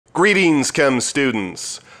Greetings, Chem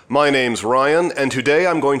students! My name's Ryan, and today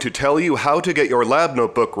I'm going to tell you how to get your lab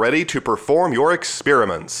notebook ready to perform your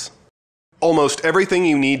experiments. Almost everything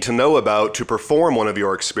you need to know about to perform one of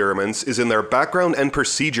your experiments is in their background and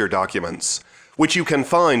procedure documents, which you can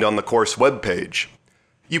find on the course webpage.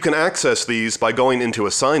 You can access these by going into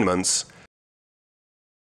Assignments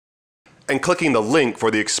and clicking the link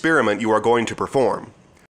for the experiment you are going to perform.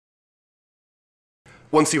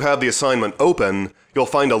 Once you have the assignment open, you'll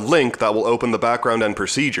find a link that will open the background and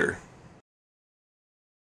procedure.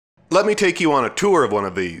 Let me take you on a tour of one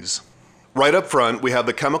of these. Right up front, we have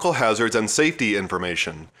the chemical hazards and safety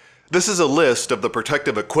information. This is a list of the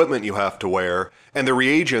protective equipment you have to wear and the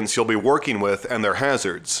reagents you'll be working with and their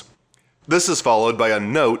hazards. This is followed by a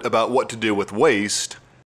note about what to do with waste,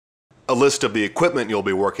 a list of the equipment you'll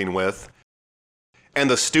be working with, and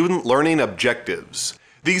the student learning objectives.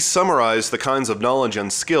 These summarize the kinds of knowledge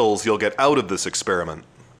and skills you'll get out of this experiment.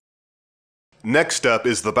 Next up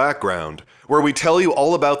is the background, where we tell you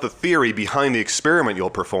all about the theory behind the experiment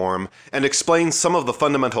you'll perform and explain some of the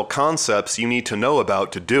fundamental concepts you need to know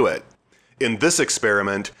about to do it. In this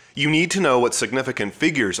experiment, you need to know what significant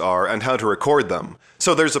figures are and how to record them,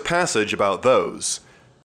 so there's a passage about those.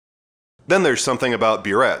 Then there's something about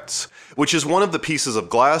burettes, which is one of the pieces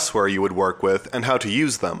of glassware you would work with and how to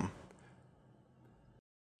use them.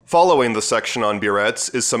 Following the section on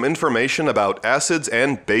burettes is some information about acids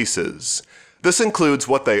and bases. This includes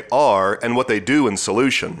what they are and what they do in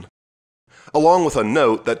solution, along with a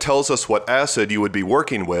note that tells us what acid you would be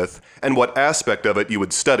working with and what aspect of it you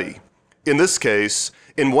would study. In this case,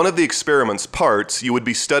 in one of the experiment's parts, you would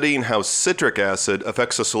be studying how citric acid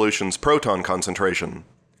affects a solution's proton concentration.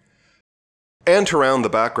 And to round the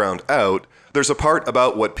background out, there's a part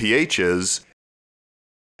about what pH is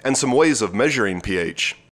and some ways of measuring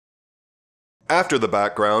pH. After the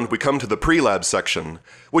background, we come to the pre-lab section,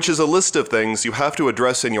 which is a list of things you have to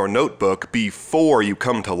address in your notebook before you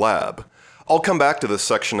come to lab. I'll come back to this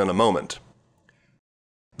section in a moment.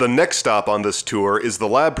 The next stop on this tour is the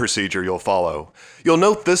lab procedure you'll follow. You'll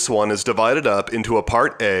note this one is divided up into a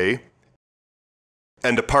Part A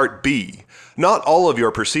and a Part B. Not all of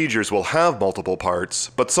your procedures will have multiple parts,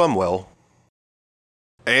 but some will.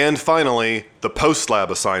 And finally, the post-lab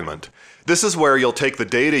assignment. This is where you'll take the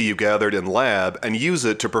data you gathered in lab and use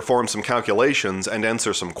it to perform some calculations and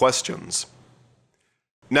answer some questions.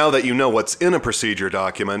 Now that you know what's in a procedure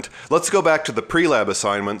document, let's go back to the pre-lab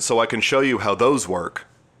assignment so I can show you how those work.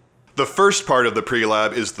 The first part of the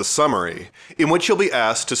pre-lab is the summary, in which you'll be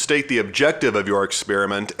asked to state the objective of your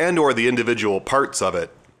experiment and/or the individual parts of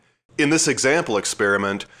it. In this example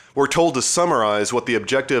experiment, we're told to summarize what the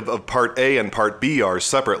objective of Part A and Part B are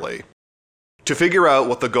separately. To figure out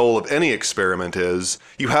what the goal of any experiment is,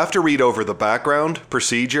 you have to read over the background,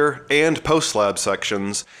 procedure, and post-lab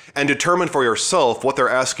sections and determine for yourself what they're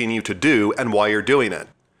asking you to do and why you're doing it.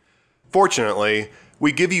 Fortunately,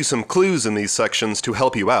 we give you some clues in these sections to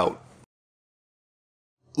help you out.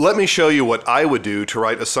 Let me show you what I would do to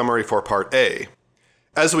write a summary for Part A.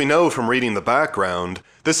 As we know from reading the background,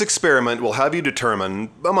 this experiment will have you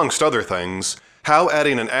determine, amongst other things, how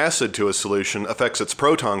adding an acid to a solution affects its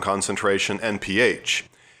proton concentration and pH.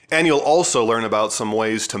 And you'll also learn about some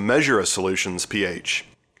ways to measure a solution's pH.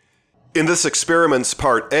 In this experiment's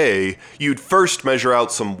Part A, you'd first measure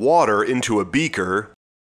out some water into a beaker,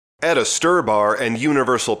 add a stir bar and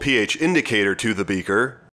universal pH indicator to the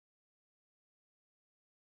beaker,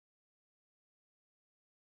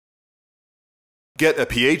 get a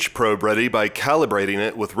pH probe ready by calibrating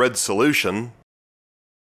it with red solution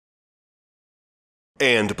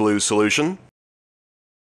and blue solution.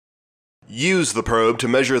 Use the probe to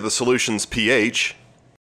measure the solution's pH.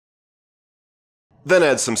 Then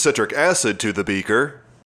add some citric acid to the beaker.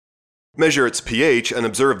 Measure its pH and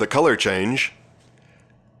observe the color change.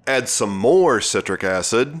 Add some more citric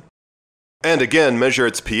acid. And again measure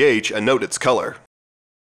its pH and note its color.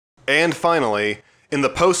 And finally, in the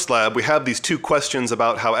post-lab we have these two questions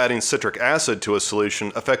about how adding citric acid to a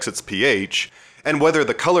solution affects its pH, and whether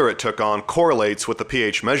the color it took on correlates with the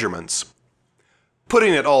pH measurements.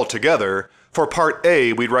 Putting it all together, for Part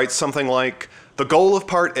A we'd write something like, the goal of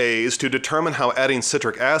Part A is to determine how adding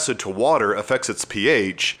citric acid to water affects its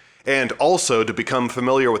pH, and also to become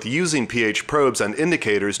familiar with using pH probes and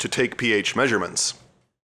indicators to take pH measurements.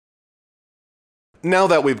 Now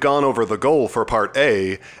that we've gone over the goal for Part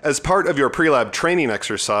A, as part of your pre-lab training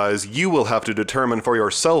exercise, you will have to determine for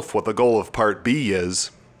yourself what the goal of Part B is.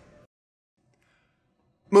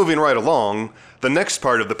 Moving right along, the next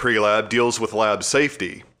part of the pre-lab deals with lab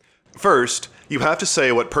safety. First, you have to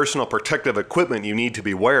say what personal protective equipment you need to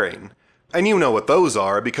be wearing. And you know what those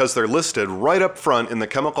are because they're listed right up front in the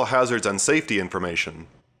chemical hazards and safety information.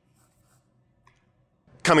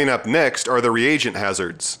 Coming up next are the reagent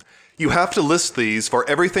hazards. You have to list these for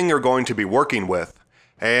everything you're going to be working with.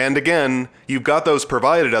 And again, you've got those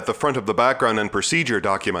provided at the front of the background and procedure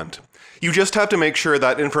document. You just have to make sure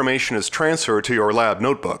that information is transferred to your lab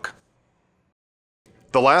notebook.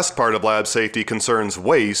 The last part of lab safety concerns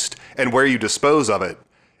waste and where you dispose of it.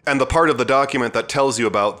 And the part of the document that tells you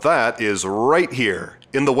about that is right here,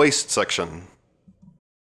 in the waste section.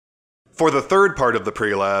 For the third part of the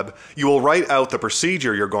pre-lab, you will write out the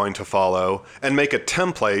procedure you're going to follow and make a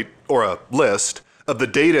template, or a list, of the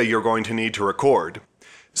data you're going to need to record.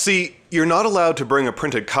 See, you're not allowed to bring a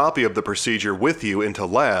printed copy of the procedure with you into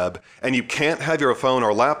lab, and you can't have your phone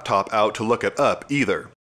or laptop out to look it up either.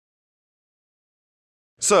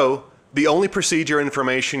 So, the only procedure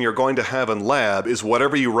information you're going to have in lab is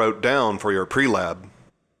whatever you wrote down for your pre-lab.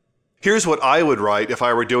 Here's what I would write if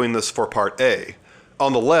I were doing this for Part A.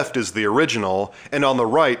 On the left is the original, and on the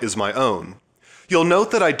right is my own. You'll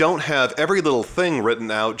note that I don't have every little thing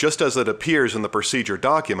written out just as it appears in the procedure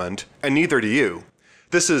document, and neither do you.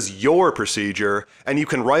 This is your procedure, and you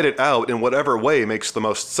can write it out in whatever way makes the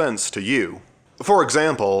most sense to you. For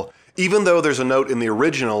example, even though there's a note in the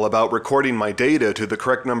original about recording my data to the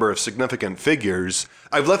correct number of significant figures,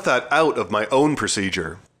 I've left that out of my own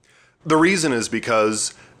procedure. The reason is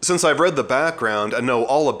because, since I've read the background and know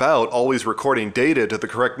all about always recording data to the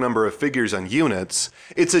correct number of figures and units,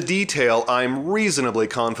 it's a detail I'm reasonably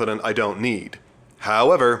confident I don't need.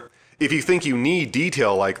 However, if you think you need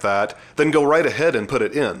detail like that, then go right ahead and put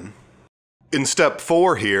it in. In step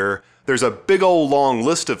 4 here, there's a big old long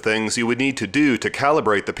list of things you would need to do to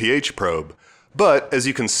calibrate the pH probe, but as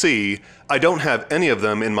you can see, I don't have any of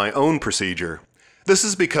them in my own procedure. This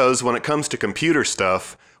is because when it comes to computer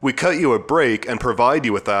stuff, we cut you a break and provide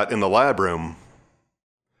you with that in the lab room.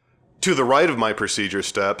 To the right of my procedure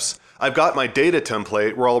steps, I've got my data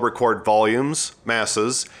template where I'll record volumes,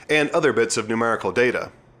 masses, and other bits of numerical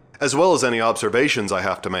data, as well as any observations I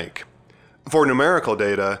have to make. For numerical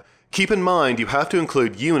data, keep in mind you have to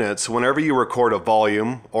include units whenever you record a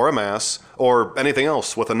volume, or a mass, or anything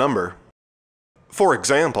else with a number. For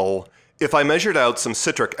example, if I measured out some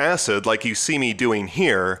citric acid like you see me doing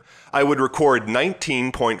here, I would record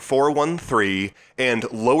 19.413 and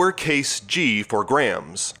lowercase g for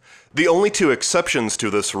grams. The only two exceptions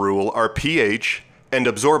to this rule are pH and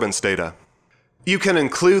absorbance data. You can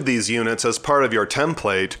include these units as part of your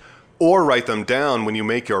template, or write them down when you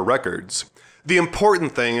make your records. The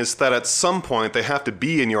important thing is that at some point they have to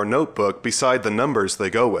be in your notebook beside the numbers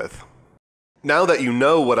they go with. Now that you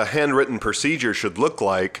know what a handwritten procedure should look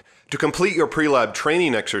like, to complete your pre-lab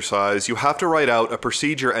training exercise, you have to write out a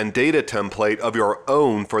procedure and data template of your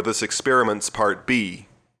own for this experiment's Part B.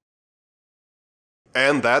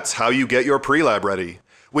 And that's how you get your pre-lab ready.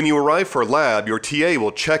 When you arrive for lab, your TA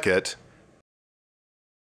will check it,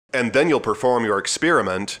 and then you'll perform your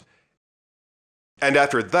experiment, and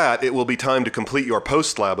after that it will be time to complete your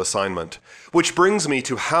post-lab assignment, which brings me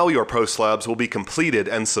to how your post-labs will be completed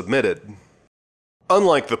and submitted.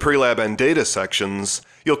 Unlike the pre-lab and data sections,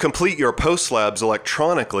 you'll complete your post-labs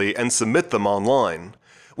electronically and submit them online.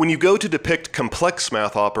 When you go to depict complex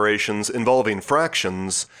math operations involving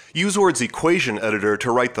fractions, use Word's equation editor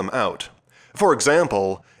to write them out. For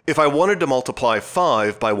example, if I wanted to multiply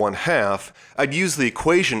 5 by 1/2, I'd use the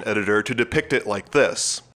equation editor to depict it like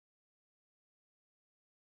this.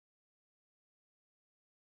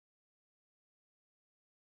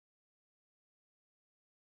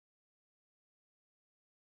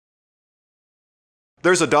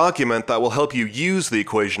 There's a document that will help you use the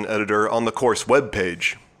equation editor on the course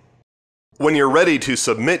webpage. When you're ready to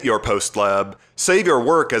submit your post-lab, save your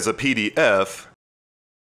work as a PDF,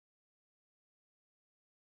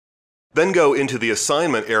 then go into the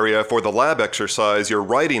assignment area for the lab exercise you're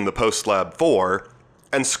writing the post-lab for,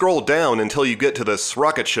 and scroll down until you get to this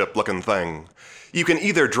rocket ship looking thing. You can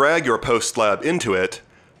either drag your post-lab into it,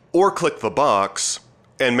 or click the box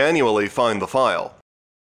and manually find the file.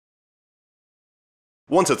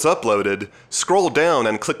 Once it's uploaded, scroll down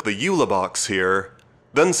and click the EULA box here,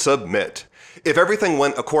 then Submit. If everything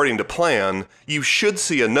went according to plan, you should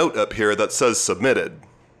see a note up here that says Submitted.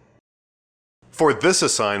 For this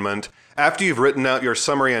assignment, after you've written out your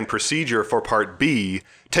summary and procedure for Part B,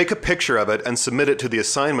 take a picture of it and submit it to the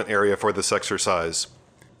assignment area for this exercise.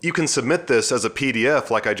 You can submit this as a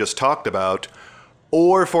PDF like I just talked about,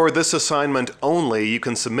 or for this assignment only, you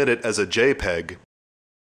can submit it as a JPEG.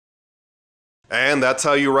 And that's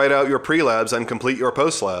how you write out your pre-labs and complete your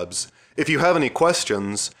post-labs. If you have any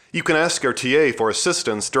questions, you can ask your TA for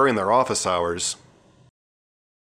assistance during their office hours.